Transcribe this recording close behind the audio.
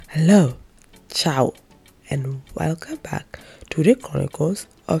Hello, ciao, and welcome back to the Chronicles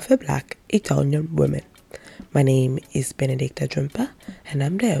of a Black Italian Woman. My name is Benedicta Jumpa, and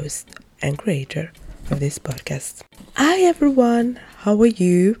I'm the host and creator of this podcast. Hi everyone, how are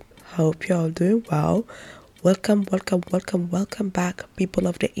you? Hope you're all doing well. Welcome back, people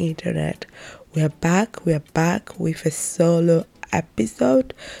of the internet. We're back with a solo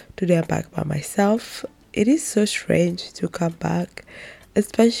episode. Today I'm back by myself. It is so strange to come back,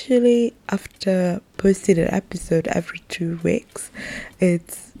 especially after posting an episode every 2 weeks.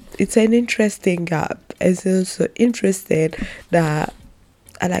 It's an interesting gap. It's also interesting that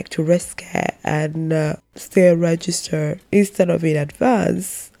I like to risk it and still register instead of in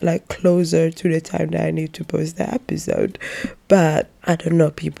advance, like closer to the time that I need to post the episode. But I don't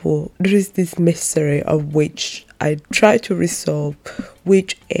know, people. There is this mystery of which I try to resolve,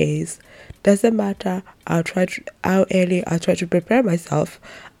 which is doesn't matter how early I try to prepare myself,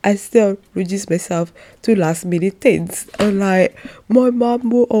 I still reduce myself to last minute things. And like my mom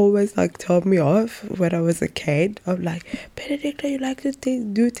will always tell me off when I was a kid. I'm like, Benedicta, you like to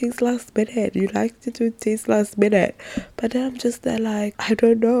do things last minute. You like to do things last minute. But then I'm just there like, I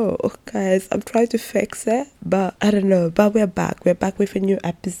don't know, guys. I'm trying to fix it, but I don't know. But we're back. We're back with a new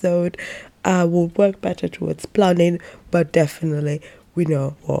episode. We'll work better towards planning, but definitely we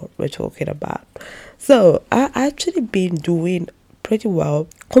know what we're talking about. So I actually been doing pretty well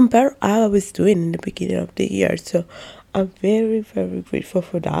compared to how I was doing in the beginning of the year. So I'm very, very grateful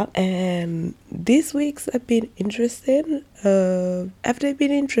for that. And these weeks have been interesting. Have they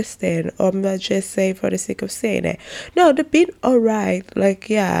been interesting? Or am I just saying for the sake of saying it? No, they've been alright.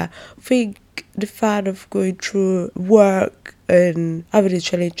 I think the fact of going through work and having a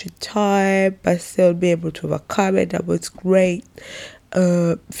challenging time but still be able to overcome it, that was great.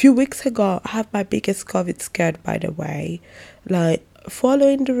 A few weeks ago, I had my biggest COVID scare, by the way.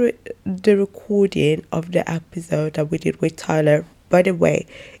 Following the recording of the episode that we did with Tyler. By the way,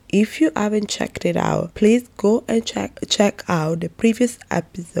 if you haven't checked it out, please go and check out the previous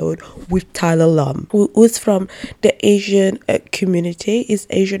episode with Tyler Lum, who's from the Asian community, is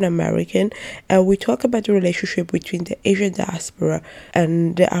Asian American, and we talk about the relationship between the Asian diaspora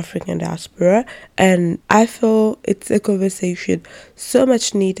and the African diaspora. And I feel it's a conversation so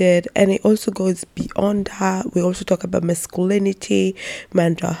much needed, and it also goes beyond that. We also talk about masculinity,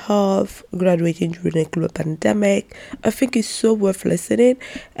 mental health, graduating during a global pandemic. I think it's so worth listening.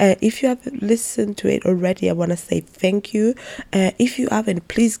 If you haven't listened to it already, I want to say thank you. If you haven't,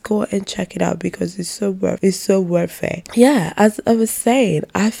 please go and check it out because it's so worth it. Yeah, as I was saying,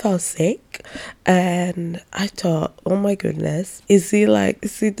 I felt sick and I thought, oh my goodness, is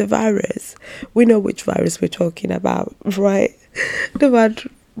it the virus? We know which virus we're talking about, right? The one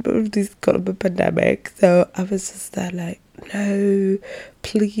of this global pandemic. So I was just there like, no,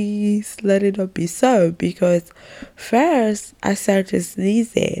 please let it not be so, because first I started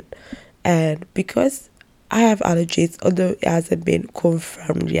sneezing, and because I have allergies, although it hasn't been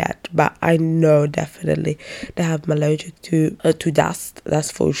confirmed yet, but I know definitely that I'm allergic to dust,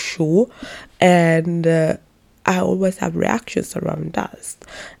 that's for sure. And I always have reactions around dust.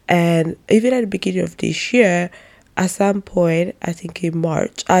 And even at the beginning of this year, at some point, I think in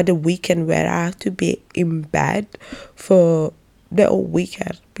March, I had a weekend where I had to be in bed for the whole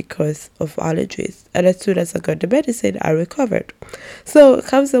weekend because of allergies. And as soon as I got the medicine, I recovered. So it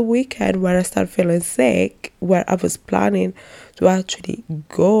comes a weekend where I start feeling sick, where I was planning to actually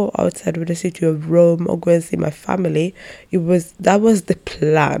go outside of the city of Rome or go and see my family. That was the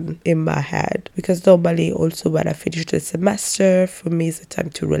plan in my head, because normally also when I finish the semester, for me it's a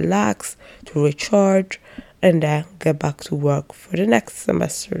time to relax, to recharge, and then get back to work for the next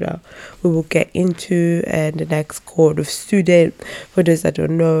semester. Now we will get into the next cohort of student. For those that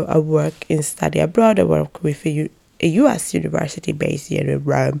don't know, I work in study abroad. I work with a US university based here in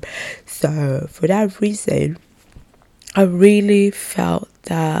Rome. So for that reason, I really felt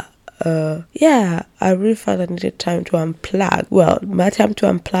that I really felt I needed time to unplug. Well, my time to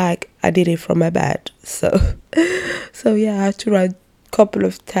unplug, I did it from my bed. So I had to run couple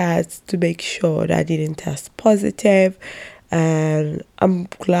of tests to make sure that I didn't test positive, and I'm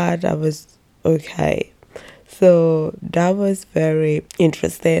glad I was okay. So that was very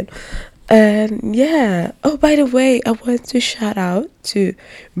interesting. And yeah, oh, by the way, I want to shout out to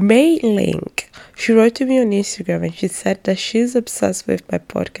May Link. She wrote to me on Instagram and she said that she's obsessed with my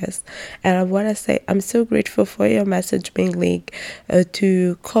podcast. And I want to say I'm so grateful for your message, May Link,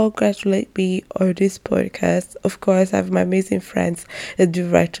 to congratulate me on this podcast. Of course, I have my amazing friends that do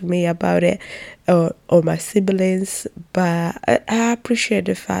write to me about it, or my siblings. But I appreciate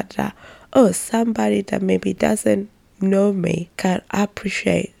the fact that, somebody that maybe doesn't know me can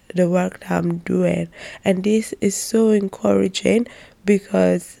appreciate the work that I'm doing. And this is so encouraging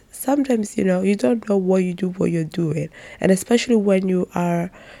because sometimes, you don't know what you're doing. And especially when you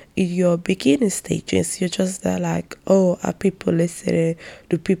are in your beginning stages, you're just there like, oh, are people listening?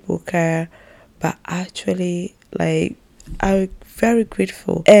 Do people care? But actually, like, I'm very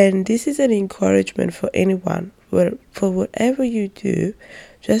grateful. And this is an encouragement for anyone. For whatever you do,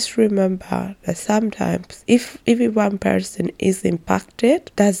 just remember that sometimes if even one person is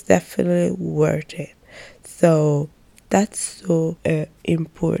impacted, that's definitely worth it. So that's so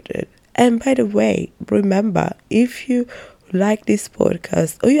important. And by the way, remember, if you like this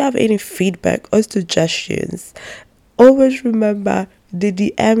podcast or you have any feedback or suggestions, always remember the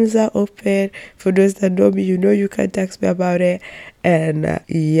DMs are open. For those that know me, you can text me about it. And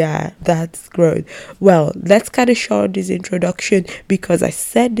yeah, that's great. Well, let's cut it short, this introduction, because I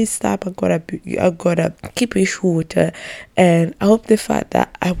said this time I'm gonna keep it shorter. And I hope the fact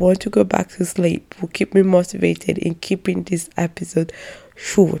that I want to go back to sleep will keep me motivated in keeping this episode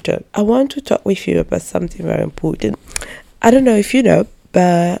shorter. I want to talk with you about something very important. I don't know if you know,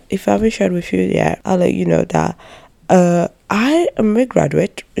 but if I haven't shared with you yet, I'll let you know that I am a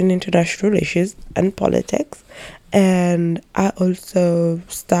graduate in international relations and politics, and I also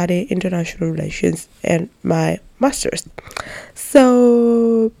study international relations in my master's.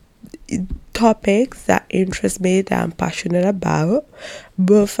 So, topics that interest me, that I'm passionate about,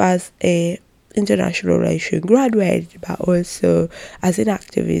 both as a international relation graduate, but also as an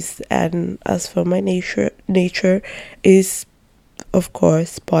activist, and as for my nature is, of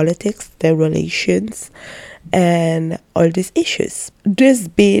course, politics, the relations, and all these issues. These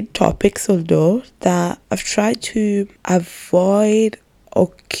big topics, although, that I've tried to avoid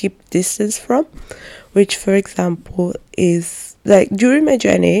or keep distance from, which, for example, is like during my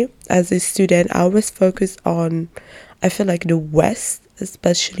journey as a student, I always focus on, I feel like, the West,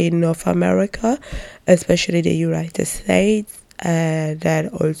 especially North America, especially the United States, and then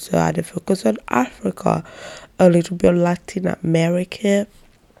also I had a focus on Africa, a little bit on Latin America.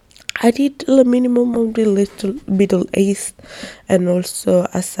 I did a minimum of the little Middle East, and also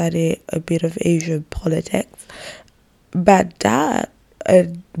I studied a bit of Asian politics. But that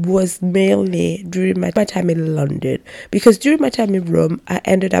was mainly during my time in London, because during my time in Rome, I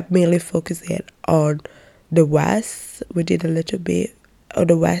ended up mainly focusing on the West. We did a little bit on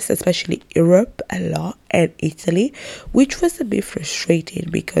the West, especially Europe a lot, and Italy, which was a bit frustrating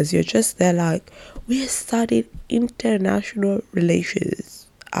because you're just there like, we studied international relations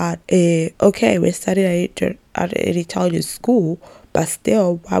we studied at an Italian school, but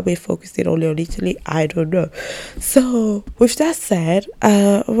still, why we're focusing only on Italy, I don't know. So, with that said,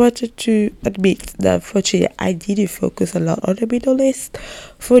 I wanted to admit that unfortunately I didn't focus a lot on the Middle East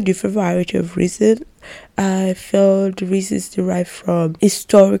for a different variety of reasons. I felt the reasons derived from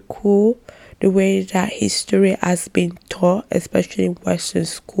historical, the way that history has been taught, especially in Western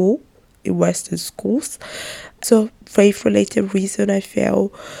schools. So faith-related reason, I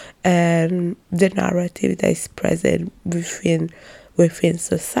feel, and the narrative that is present within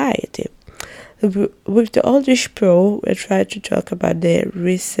society. With the older spiel, we try to talk about the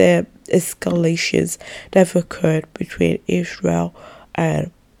recent escalations that have occurred between Israel and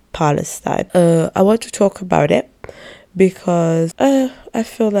Palestine. I want to talk about it because I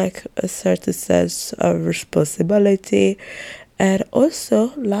feel like a certain sense of responsibility. And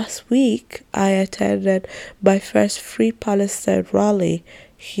also, last week, I attended my first Free Palestine rally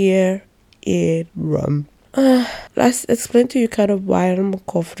here in Rome. Let's explain to you kind of why I'm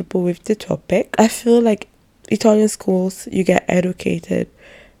comfortable with the topic. I feel like Italian schools, you get educated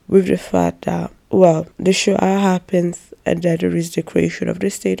with the fact that, well, the Shoah happens and then there is the creation of the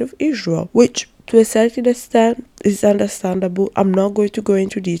State of Israel, which to a certain extent is understandable. I'm not going to go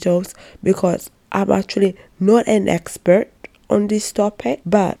into details because I'm actually not an expert on this topic,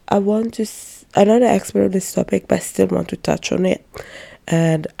 but I'm not an expert on this topic, but still want to touch on it.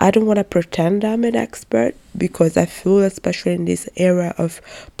 And I don't want to pretend I'm an expert because I feel, especially in this era of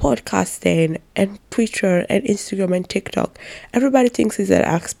podcasting and Twitter and Instagram and TikTok, everybody thinks he's an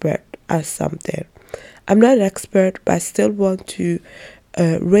expert at something. I'm not an expert, but I still want to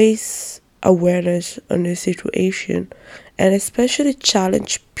raise awareness on the situation and especially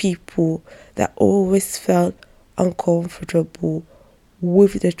challenge people that always felt uncomfortable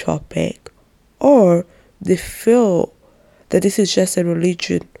with the topic, or they feel that this is just a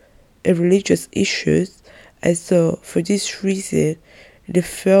religious issue, and so for this reason they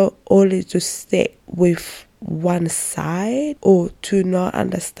feel only to stay with one side or to not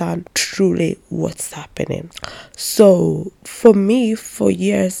understand truly what's happening. So for me, for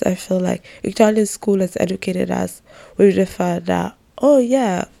years, I feel like Italian school has educated us with the fact that, oh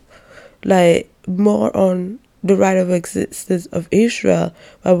yeah, like more on the right of existence of Israel,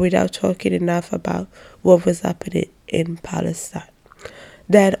 but without talking enough about what was happening in Palestine.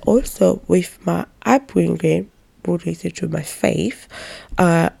 Then also with my upbringing related to my faith,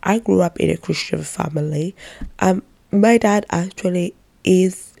 I grew up in a Christian family. My dad actually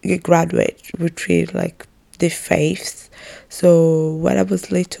is a graduate between like the faiths. So when I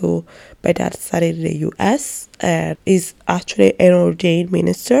was little, my dad studied in the US and is actually an ordained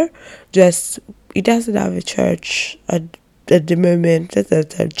minister. Just he doesn't have a church at the moment,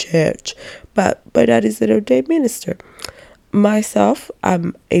 doesn't have a church, but my dad is an ordained minister. Myself,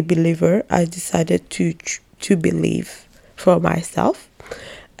 I'm a believer. I decided to believe for myself,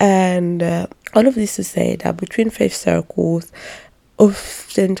 and all of this to say that between faith circles,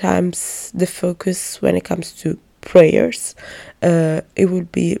 oftentimes the focus when it comes to prayers, it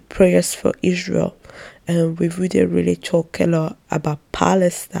would be prayers for Israel, and we wouldn't really talk a lot about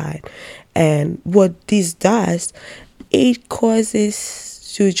Palestine and what this does. It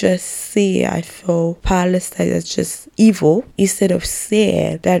causes to just see, I feel, Palestine as just evil, instead of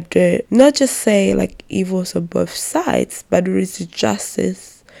saying that not just say like evils on both sides, but there is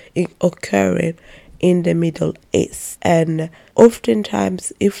justice occurring in the Middle East. And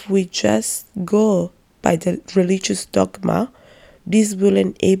oftentimes, if we just go by the religious dogma, this will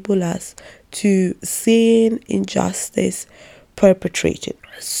enable us to see injustice perpetrated.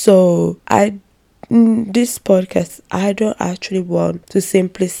 So this podcast, I don't actually want to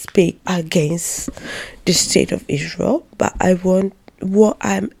simply speak against the state of Israel, but what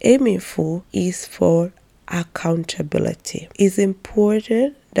I'm aiming for is for accountability. It's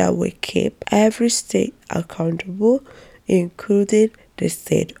important that we keep every state accountable, including the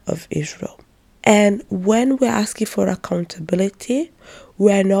state of Israel. And when we're asking for accountability,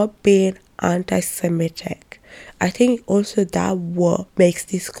 we're not being anti-Semitic. I think also that what makes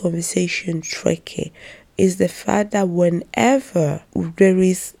this conversation tricky is the fact that whenever there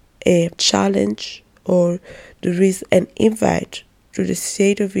is a challenge or there is an invite to the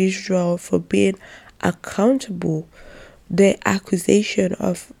state of Israel for being accountable, the accusation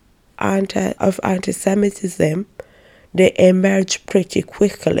of anti-Semitism, they emerge pretty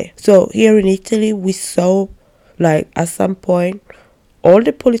quickly. So here in Italy, we saw like at some point all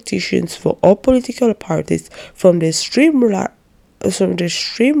the politicians for all political parties, from the extreme right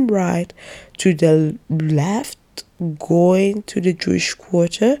to the left, going to the Jewish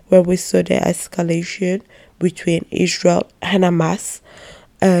quarter, where we saw the escalation between Israel and Hamas.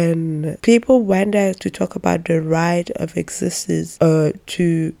 And people went there to talk about the right of existence of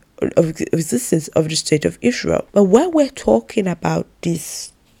the state of Israel. But when we're talking about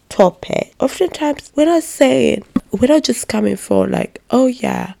this topic, oftentimes we're not just coming for like, oh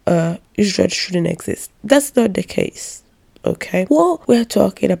yeah, Israel shouldn't exist. That's not the case. Okay, what we're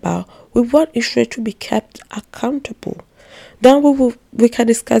talking about, we want Israel to be kept accountable. Then we can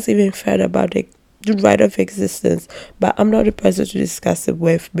discuss even further about the right of existence, but I'm not the person to discuss it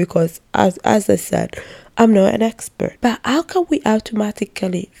with, because as I said, I'm not an expert. But how can we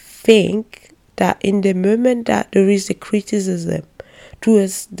automatically think that in the moment that there is a criticism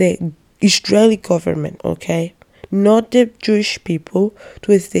towards the Israeli government, okay, not the Jewish people,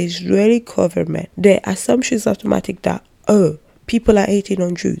 towards the Israeli government, the assumption is automatic that, oh, people are hating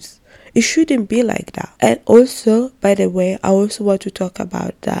on Jews? It shouldn't be like that. And also, by the way, I also want to talk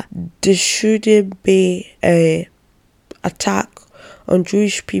about that there shouldn't be a attack on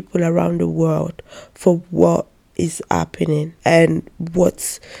Jewish people around the world for what is happening and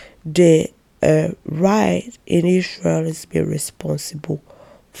what's the right in Israel is being responsible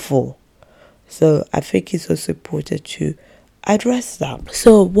for. So I think it's also important to address that.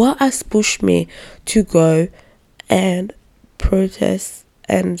 So what has pushed me to go and protest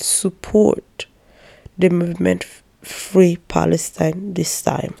and support the movement Free Palestine this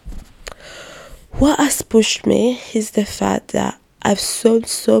time? What has pushed me is the fact that I've seen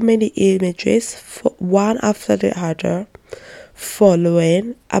so many images, one after the other,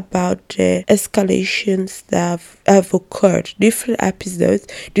 following about the escalations that have occurred, different episodes,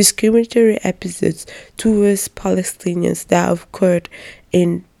 discriminatory episodes towards Palestinians that have occurred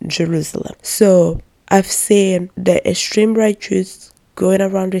in Jerusalem. So I've seen the extreme right Jews going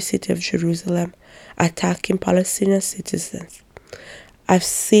around the city of Jerusalem attacking Palestinian citizens. I've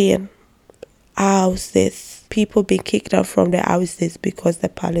seen houses, people being kicked out from their houses because they're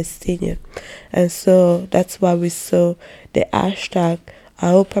Palestinian. And so that's why we saw the hashtag,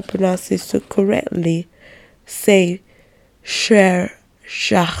 I hope I pronounce this so correctly, say Sher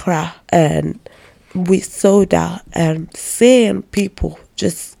Shahra. And we saw that and seeing people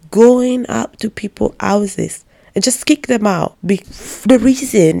just going up to people's houses and just kick them out. The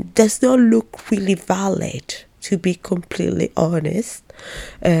reason does not look really valid, to be completely honest,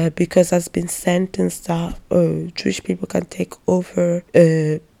 because has been sentenced that Jewish people can take over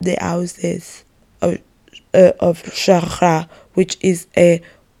the houses of Shachar, which is a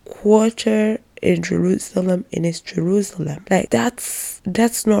quarter in Jerusalem, in East Jerusalem. Like, that's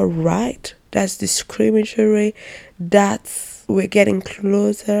not right. That's discriminatory. We're getting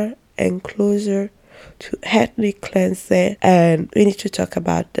closer and closer to ethnic cleansing, and we need to talk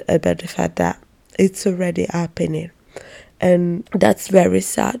about the fact that it's already happening. And that's very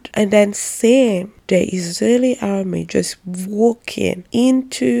sad. And then same, the Israeli army just walking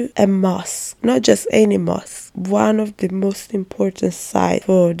into a mosque, not just any mosque, one of the most important sites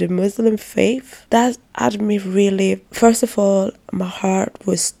for the Muslim faith. That had me really, first of all, my heart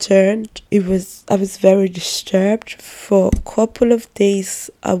was turned. I was very disturbed. For a couple of days,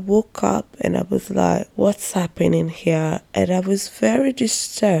 I woke up and I was like, what's happening here? And I was very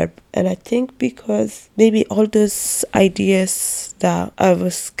disturbed. And I think because maybe all those ideas that I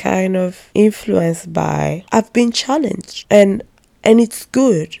was kind of influenced by have been challenged. And it's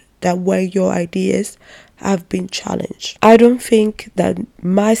good that when your ideas have been challenged. I don't think that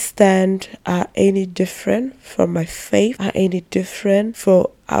my stand are any different from my faith, are any different from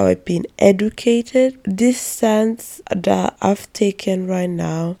how I've been educated. This stance that I've taken right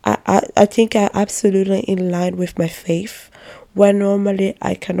now, I think I'm absolutely in line with my faith. When normally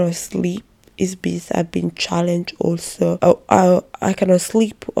I cannot sleep, is because I've been challenged also. I cannot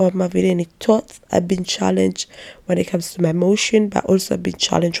sleep or having any thoughts. I've been challenged when it comes to my emotion, but also I've been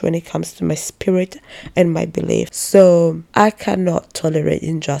challenged when it comes to my spirit and my belief. So I cannot tolerate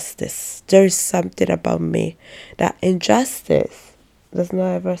injustice. There is something about me that injustice does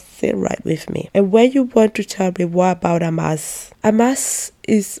not ever sit right with me. And when you want to tell me what about Hamas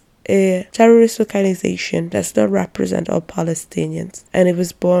is a terrorist organization does not represent all Palestinians, and it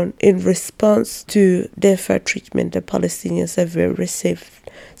was born in response to the unfair treatment the Palestinians have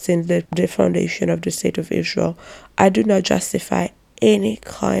received since the foundation of the State of Israel. I do not justify any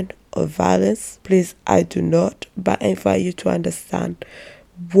kind of violence. Please, I do not, but I invite you to understand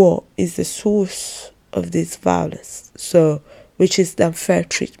what is the source of this violence, so which is the unfair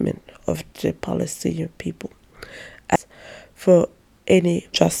treatment of the Palestinian people. As for any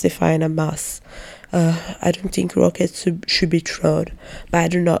justifying Hamas, I don't think rockets should be thrown, but I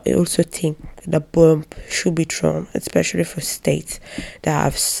do not also think the bomb should be thrown, especially for states that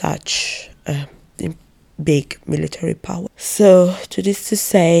have such big military power. So to this to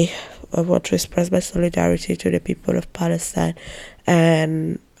say, I want to express my solidarity to the people of Palestine,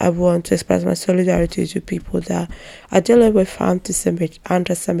 and I want to express my solidarity to people that are dealing with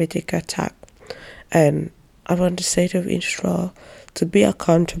anti-Semitic attack, and I want the state of Israel to be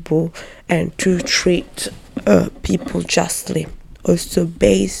accountable and to treat people justly, also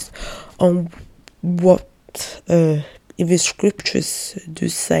based on what even scriptures do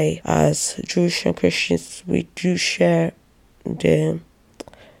say. As Jewish and Christians, we do share the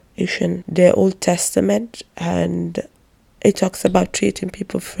Old Testament, and it talks about treating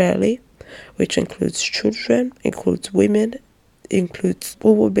people fairly, which includes children, includes women, includes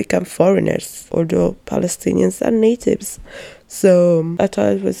who will become foreigners, although Palestinians are natives. So I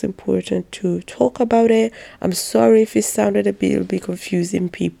thought it was important to talk about it. I'm sorry if it sounded a bit confusing,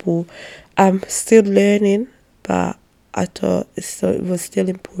 people. I'm still learning, but I thought it was still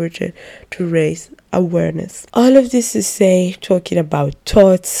important to raise awareness. All of this to say, talking about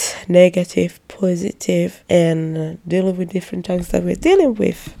thoughts, negative, positive, and dealing with different things that we're dealing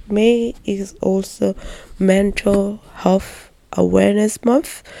with. May is also Mental Health Awareness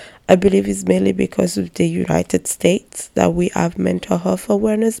Month. I believe it's mainly because of the United States that we have Mental Health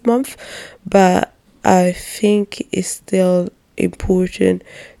Awareness Month, but I think it's still important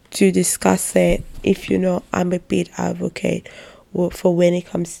to discuss it. If you know, I'm a big advocate for when it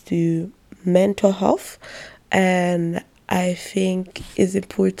comes to mental health, and I think it's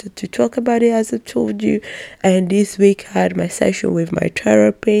important to talk about it, as I told you. And this week I had my session with my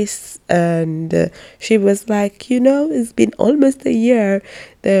therapist, and she was like, it's been almost a year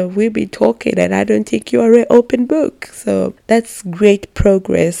that we've been talking, and I don't think you are an open book. So that's great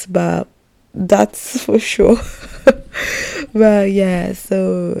progress, but that's for sure. But yeah,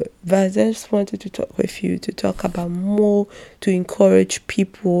 but I just wanted to talk with you, to talk about more, to encourage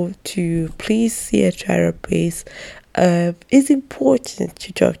people to please see a therapist. It's important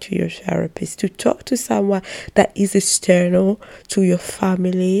to talk to your therapist, to talk to someone that is external to your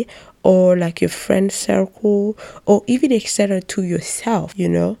family or like your friend circle, or even external to yourself,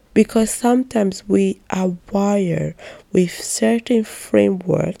 because sometimes we are wired with certain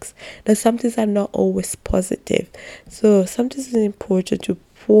frameworks that some things are not always positive. So sometimes it's important to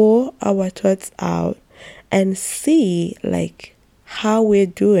pour our thoughts out and see like how we're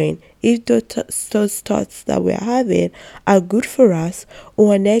doing, if those thoughts that we're having are good for us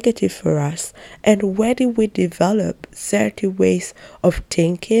or negative for us, and where did we develop certain ways of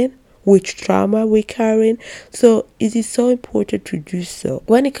thinking, which trauma we're carrying. So it is so important to do so.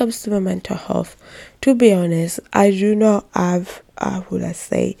 When it comes to my mental health, to be honest, I do not have,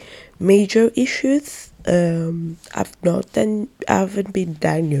 major issues. I haven't been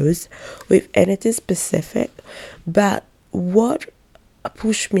diagnosed with anything specific, but what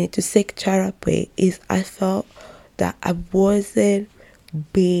pushed me to seek therapy is I felt that I wasn't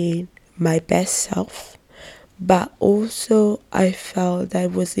being my best self, but also I felt that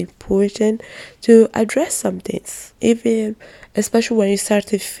it was important to address some things, even especially when you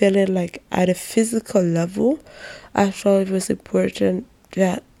started feeling like at a physical level. I felt it was important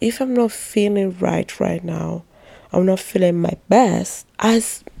that if I'm not feeling right now, I'm not feeling my best,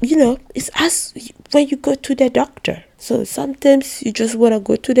 as you know, it's as when you go to the doctor. So sometimes you just want to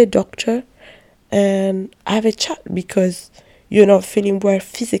go to the doctor and have a chat because you're not feeling well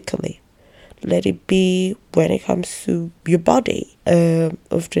physically. Let it be when it comes to your body.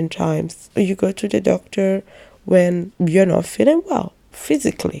 Oftentimes you go to the doctor when you're not feeling well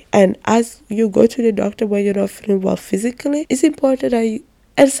physically. And as you go to the doctor when you're not feeling well physically, it's important that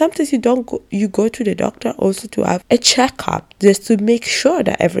and sometimes you go to the doctor also to have a checkup just to make sure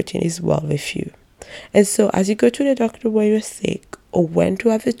that everything is well with you. And so as you go to the doctor when you're sick or when to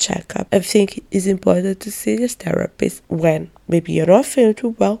have a checkup, I think it's important to see your therapist when maybe you're not feeling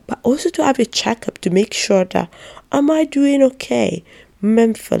too well, but also to have a checkup to make sure that, am I doing okay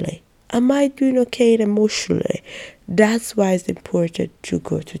mentally? Am I doing okay emotionally? That's why it's important to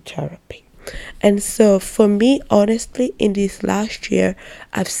go to therapy. And so for me, honestly, in this last year,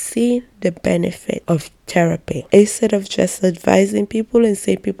 I've seen the benefit of therapy. Instead of just advising people and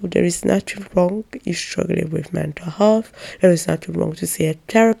saying people there is nothing wrong, you're struggling with mental health, there is nothing wrong to see a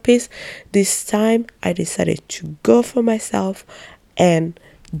therapist. This time I decided to go for myself and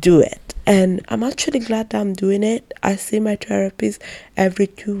do it. And I'm actually glad that I'm doing it. I see my therapist every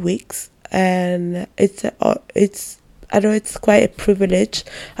 2 weeks, and I know it's quite a privilege.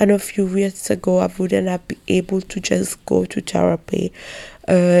 I know a few years ago I wouldn't have been able to just go to therapy.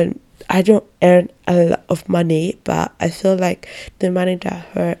 I don't earn a lot of money, but I feel like the money that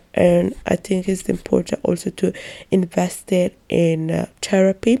I earn, I think it's important also to invest it in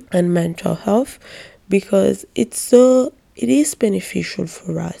therapy and mental health, because it is beneficial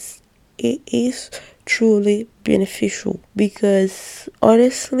for us. It is truly beneficial, because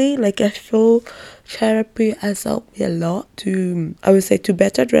honestly, like, I feel therapy has helped me a lot to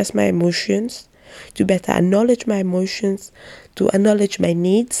better address my emotions, to better acknowledge my emotions, to acknowledge my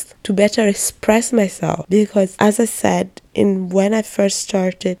needs, to better express myself. Because as I said when I first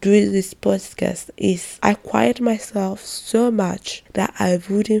started doing this podcast, is I quiet myself so much that I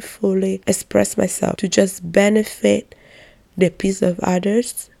wouldn't fully express myself to just benefit the peace of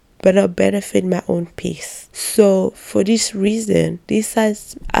others, but not benefit my own peace. So for this reason, this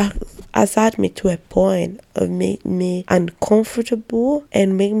has had me to a point of making me uncomfortable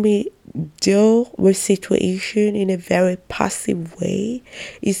and make me deal with situation in a very passive way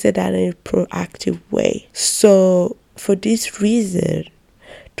instead of in a proactive way. So for this reason,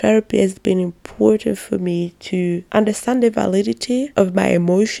 therapy has been important for me to understand the validity of my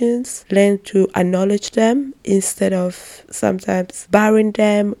emotions, learn to acknowledge them instead of sometimes burying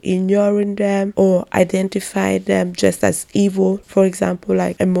them, ignoring them, or identify them just as evil. For example,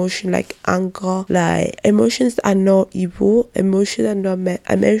 like emotion like anger. Like, emotions are not evil. Emotions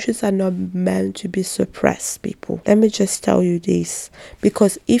are not meant to be suppressed, people. Let me just tell you this,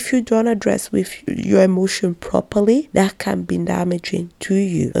 because if you don't address with your emotion properly, that can be damaging to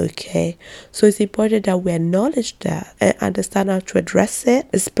you. Okay, so it's important that we acknowledge that and understand how to address it,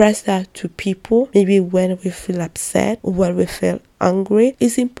 express that to people. Maybe when we feel upset or when we feel angry,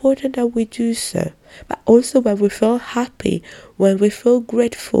 it's important that we do so. But also when we feel happy, when we feel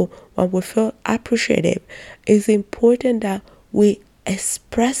grateful, when we feel appreciative, it's important that we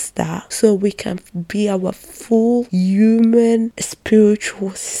express that so we can be our full human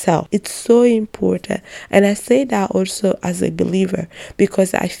spiritual self. It's so important, and I say that also as a believer,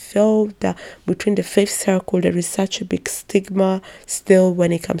 because I feel that between the faith circle there is such a big stigma still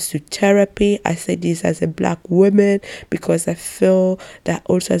when it comes to therapy. I say this as a black woman because I feel that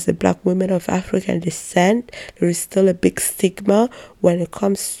also as a black woman of African descent, there is still a big stigma when it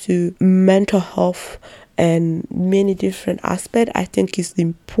comes to mental health and many different aspects. I think it's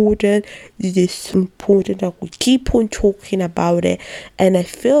important. It is important that we keep on talking about it. And I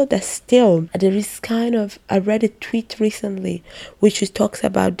feel that still there is I read a tweet recently which talks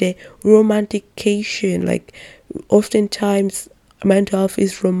about the romantication. Like, oftentimes mental health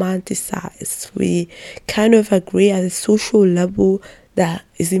is romanticized. We kind of agree at a social level that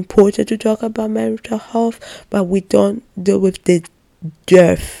it's important to talk about mental health, but we don't deal with the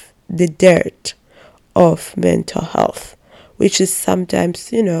dirt of mental health, which is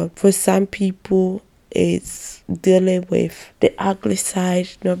sometimes, for some people, it's dealing with the ugly side,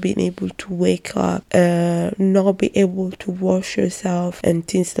 not being able to wake up, not be able to wash yourself and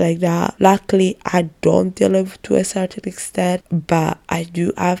things like that. Luckily, I don't deal with to a certain extent, but I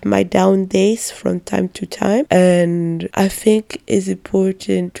do have my down days from time to time, and I think it's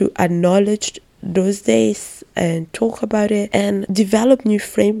important to acknowledge those days and talk about it and develop new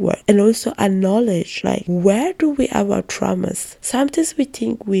framework, and also acknowledge, like, where do we have our traumas. Sometimes we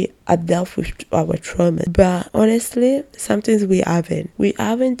think we are dealt with our traumas, but honestly sometimes we haven't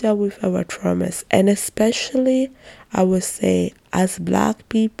dealt with our traumas. And especially, I would say, as Black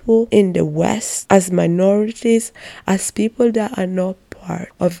people in the West, as minorities, as people that are not part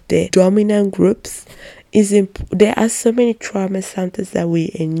of the dominant groups, there are so many traumas sometimes that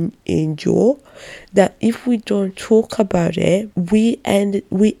we endure, that if we don't talk about it, we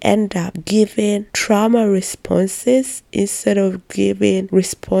end up giving trauma responses instead of giving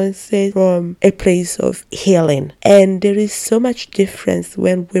responses from a place of healing. And there is so much difference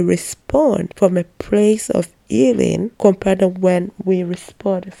when we respond from a place of healing compared to when we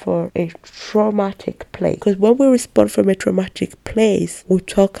respond for a traumatic place. Because when we respond from a traumatic place, we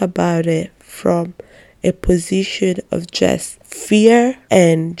talk about it from a position of just fear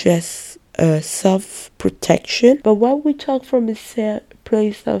and just self-protection. But when we talk from a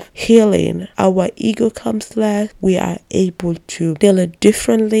place of healing, our ego comes last. We are able to deal it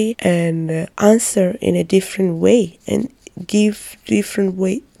differently and answer in a different way and give different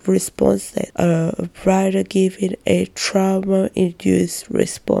way responses, rather giving a trauma-induced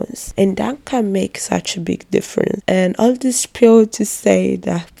response. And that can make such a big difference. And all this spiel to say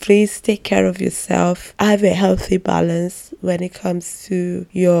that please take care of yourself, have a healthy balance when it comes to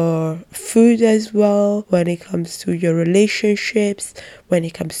your food as well, when it comes to your relationships, when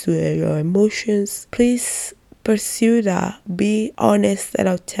it comes to your emotions. Please pursue that. Be honest and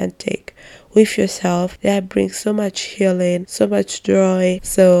authentic with yourself. That brings so much healing, so much joy.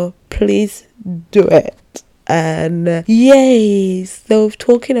 So please do it. And yay! So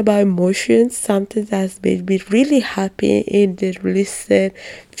talking about emotions, something that's made me really happy in the recent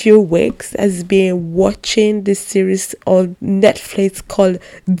few weeks has been watching the series on Netflix called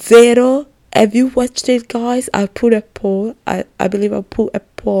Zero. Have you watched it, guys? I'll put a poll. I believe I'll put a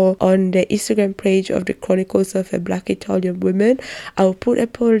poll on the Instagram page of the Chronicles of a Black Italian Woman. I'll put a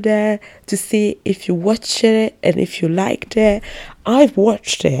poll there to see if you watched it and if you liked it. I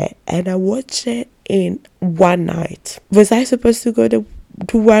watched it, and I watched it in one night. Was I supposed to go to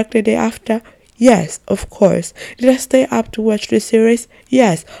work the day after? Yes, of course. Did I stay up to watch the series?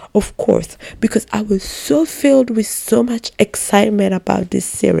 Yes, of course. Because I was so filled with so much excitement about this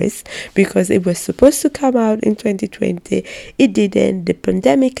series, because it was supposed to come out in 2020. It didn't. The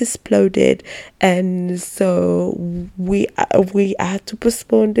pandemic exploded, and so we had to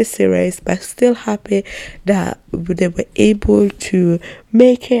postpone the series, but still happy that they were able to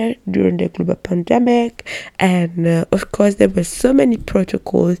make it during the global pandemic. And of course there were so many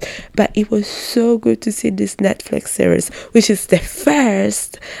protocols, but it was so good to see this Netflix series, which is the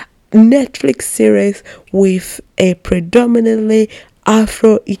first Netflix series with a predominantly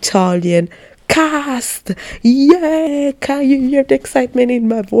Afro-Italian cast. Yeah, can you hear the excitement in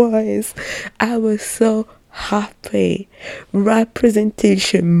my voice? I was so happy.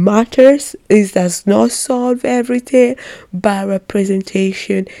 Representation matters. It does not solve everything, but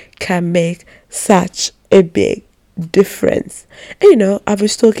representation can make such a big difference. And I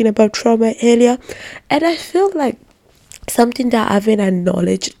was talking about trauma earlier, and I feel like something that I haven't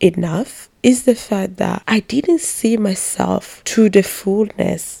acknowledged enough is the fact that I didn't see myself to the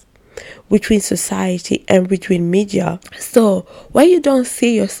fullness between society and between media. So when you don't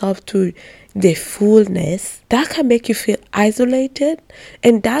see yourself to the fullness, that can make you feel isolated,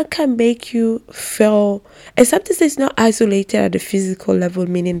 and that can make you feel, and sometimes it's not isolated at the physical level,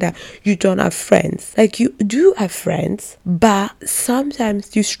 meaning that you don't have friends. Like, you do have friends, but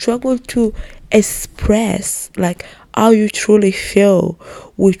sometimes you struggle to express like how you truly feel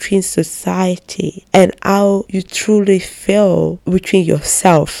within society and how you truly feel within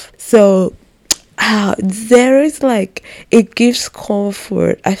yourself. So there is like, it gives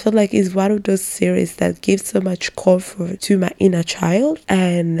comfort. I feel like it's one of those series that gives so much comfort to my inner child,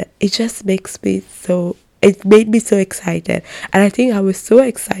 and it just makes me so, it made me so excited. And I think I was so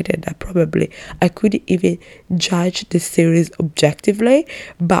excited that probably I couldn't even judge the series objectively,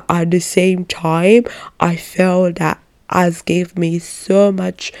 but at the same time I felt that has gave me so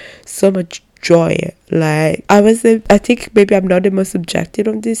much joy. Like, I think maybe I'm not the most objective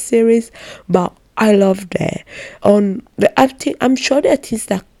on this series, but I loved it. I'm sure there are things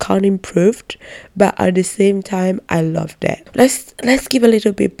that can improved, but at the same time, I loved it. Let's give a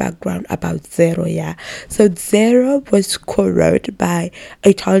little bit background about Zero. Yeah, so Zero was co-wrote by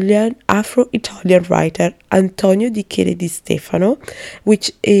Afro-Italian writer Antonio Di Stefano,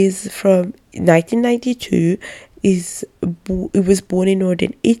 which is from 1992. He was born in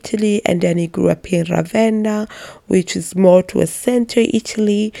northern Italy, and then he grew up in Ravenna, which is more to a center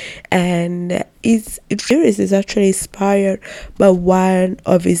Italy. And his series is actually inspired by one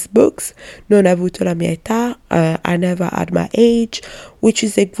of his books, Non ho avuto la mia età, I Never Had My Age, which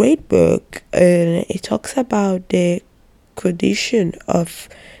is a great book. And it talks about the condition of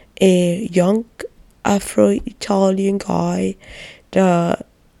a young Afro-Italian guy that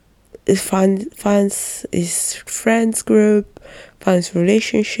finds his friends group, finds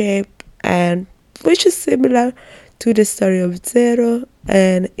relationship, and which is similar to the story of Zero.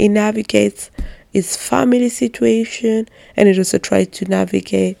 And he navigates his family situation, and it also tries to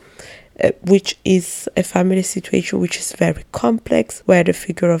navigate which is a family situation which is very complex, where the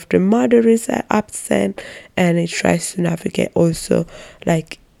figure of the mother is absent, and it tries to navigate also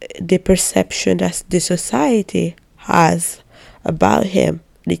like the perception that the society has about him,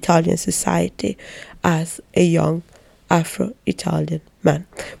 the Italian society, as a young Afro-Italian man.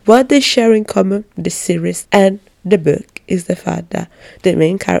 What they share in common, the series and the book, is the fact that the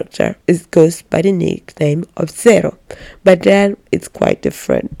main character goes by the nickname of Zero, but then it's quite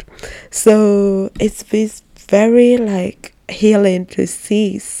different. So it's very like healing to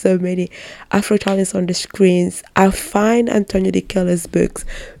see so many Afro-Italians on the screens. I find Antonio Di books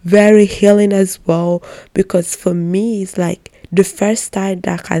very healing as well, because for me it's like the first time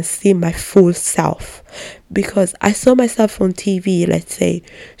that I can see my full self, because I saw myself on TV, let's say,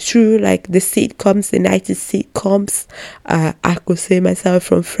 through like the sitcoms, the 90s sitcoms. I could see myself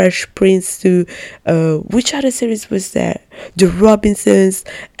from Fresh Prince to, which other series was there? The Robinsons,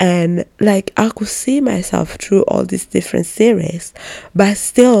 and like I could see myself through all these different series, but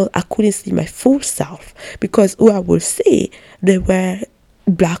still I couldn't see my full self, because who I would see, they were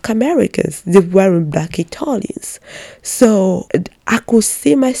Black Americans, they weren't Black Italians. So I could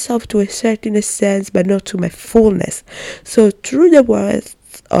see myself to a certain sense, but not to my fullness. So through the words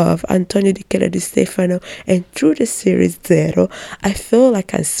of Antonio Di Stefano and through the series Zero, I feel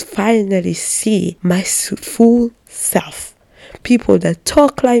like I finally see my full self. People that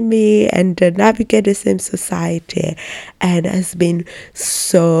talk like me and that navigate the same society, and has been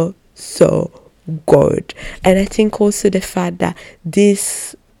so good. And I think also the fact that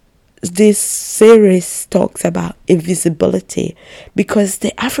this series talks about invisibility, because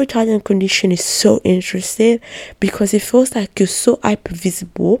the Afro-Italian condition is so interesting, because it feels like you're so hyper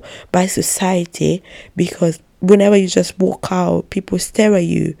visible by society, because whenever you just walk out, people stare at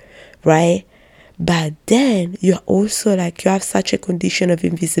you, right? But then you're also like, you have such a condition of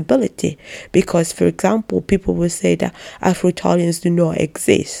invisibility, because, for example, people will say that Afro-Italians do not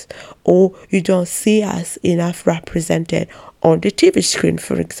exist, or you don't see us enough represented on the TV screen,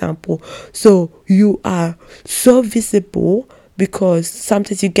 for example. So you are so visible, because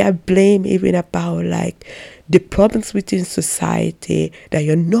sometimes you get blamed even about like the problems within society, that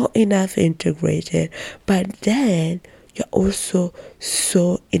you're not enough integrated, but then you're also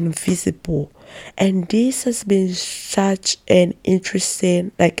so invisible. And this has been such an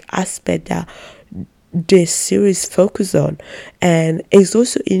interesting like aspect that the series focus on. And it's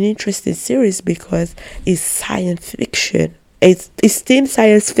also an interesting series because it's science fiction. It's still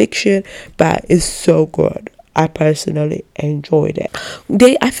science fiction, but it's so good. I personally enjoyed it.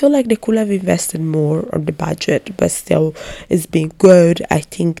 I feel like they could have invested more on the budget, but still it's been good. I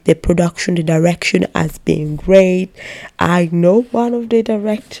think the production, the direction has been great. I know one of the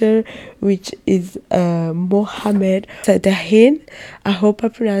director, which is Mohammed Sadahin. I hope I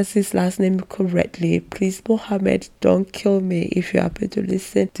pronounced his last name correctly. Please, Mohammed, don't kill me if you happen to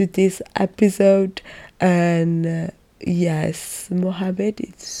listen to this episode. And yes, Mohammed,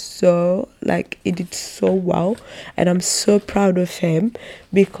 it's so like he did so well, and I'm so proud of him,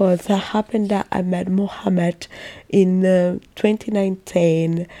 because it happened that I met Mohammed in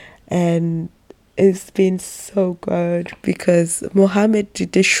 2019, and it's been so good because Mohammed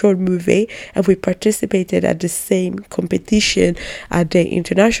did the short movie and we participated at the same competition at the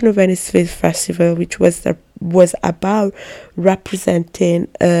International Venice Film Festival, which was about representing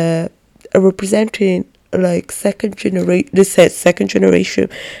like second generation,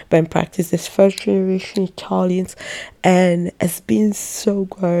 but in practice it's first generation Italians, and it's been so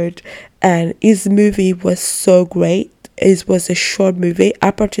good. And his movie was so great. It was a short movie.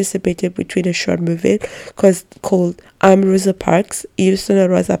 I participated between a short movie called I'm Rosa Parks, Houston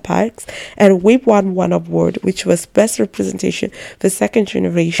Rosa Parks, and we won one award, which was best representation for second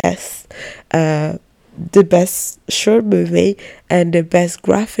generation. Yes, the best short movie and the best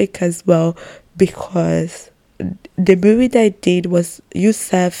graphic as well, because the movie that I did was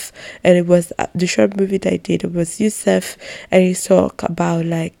Youssef, and it was the short movie that I did, it was Youssef, and he talked about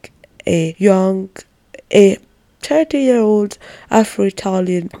like a 30-year-old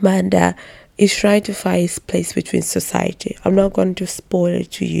Afro-Italian man that is trying to find his place between society. I'm not going to spoil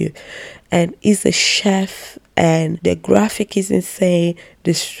it to you. And he's a chef, and the graphic is insane,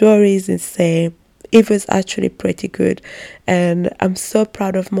 the story is insane. It was actually pretty good, and I'm so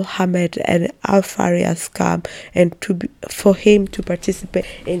proud of Mohammed and how far he has come, and for him to participate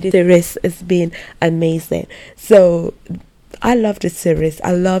in this series has been amazing. So I love the series.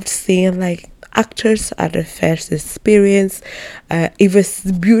 I loved seeing like actors at their first experience. It was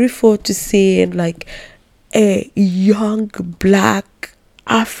beautiful to see like a young black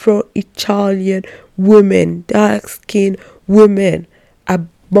Afro-Italian woman, dark-skinned woman,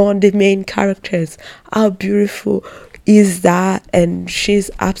 among the main characters. How beautiful is that? And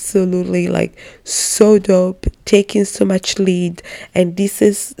she's absolutely like so dope, taking so much lead. And this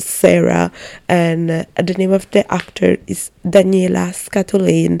is Sarah, and the name of the actor is Daniela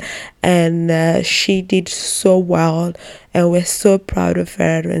Scatolin, and she did so well, and we're so proud of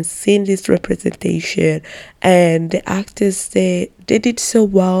her and seeing this representation. And the actors, they did so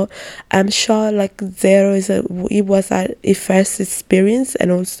well. I'm sure like it was a first experience,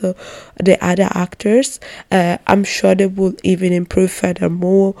 and also the other actors, I'm sure they will even improve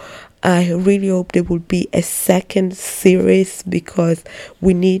furthermore. I really hope there will be a second series, because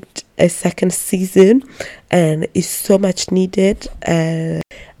we need a second season and it's so much needed.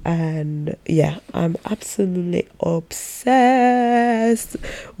 And yeah, I'm absolutely obsessed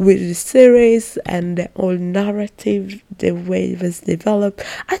with the series and the whole narrative, the way it was developed.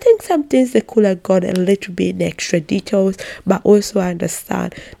 I think some things they could have got a little bit extra details, but also I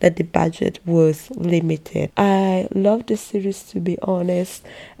understand that the budget was limited. I love the series, to be honest,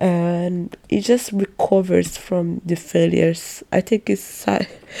 and it just recovers from the failures. I think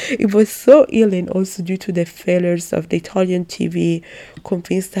it was so healing also due to the failures of the Italian TV,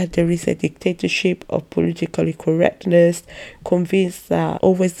 convinced that there is a dictatorship of politically correctness, convinced that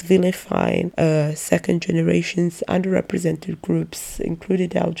always vilifying second generations, underrepresented groups, including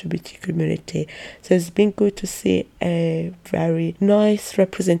the LGBT community. So it's been good to see a very nice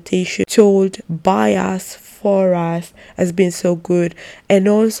representation told by us, for us, has been so good. And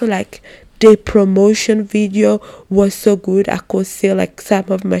also like the promotion video was so good. I could see like some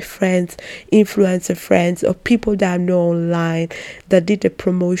of my friends, influencer friends, or people that I know online that did the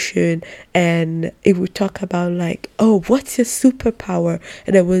promotion, and it would talk about like, oh, what's your superpower?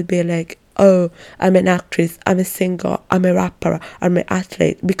 And I would be like, oh, I'm an actress, I'm a singer, I'm a rapper, I'm an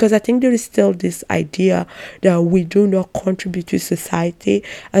athlete. Because I think there is still this idea that we do not contribute to society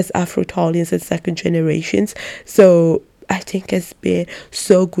as Afro-Italians and second generations. So I think it's been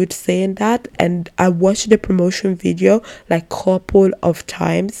so good saying that. And I watched the promotion video like couple of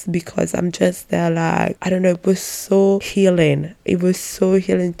times, because I'm just there like, I don't know, it was so healing. It was so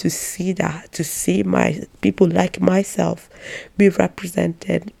healing to see that, to see my people like myself be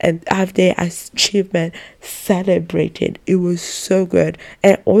represented and have their achievement celebrated. It was so good.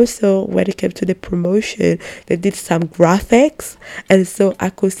 And also when it came to the promotion, they did some graphics, and so I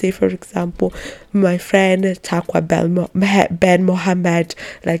could say, for example, my friend Takwa Ben Mohammed,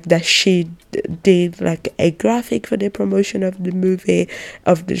 like that she did like a graphic for the promotion of the movie,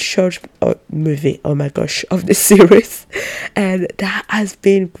 of the short movie, oh my gosh, of the series. And that has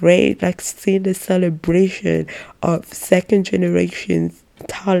been great, like seeing the celebration of second generation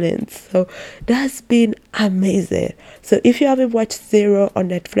talents. So that's been amazing. So if you haven't watched Zero on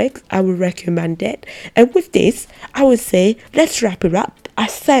Netflix, I would recommend it. And with this, I would say let's wrap it up. I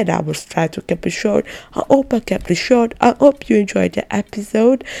said I was trying to keep it short. I hope I kept it short. I hope you enjoyed the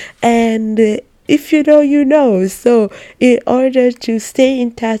episode, and if you know, you know. So in order to stay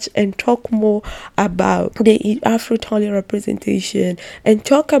in touch and talk more about the Afro-Italian representation, and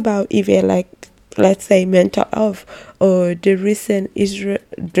talk about even like let's say, mental health, or the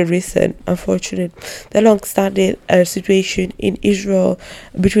unfortunate, the long-standing situation in Israel,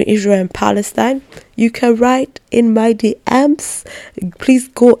 between Israel and Palestine, you can write in my DMs. Please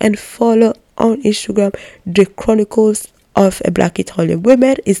go and follow on Instagram the Chronicles of a Black Italian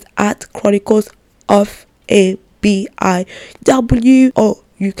Woman. Is at Chronicles of a BIW, or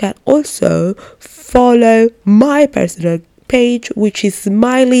you can also follow my personal page, which is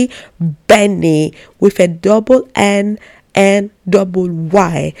Smiley Benny with a double N and double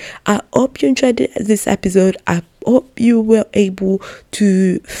Y. I hope you enjoyed this episode. I hope you were able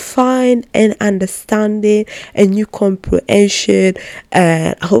to find an understanding, a new comprehension,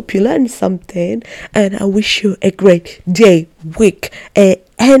 and I hope you learned something. And I wish you a great day, week,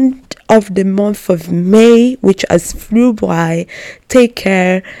 end of the month of May, which has flew by. Take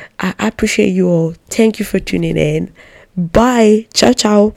care. I appreciate you all. Thank you for tuning in. Bye. Ciao, ciao.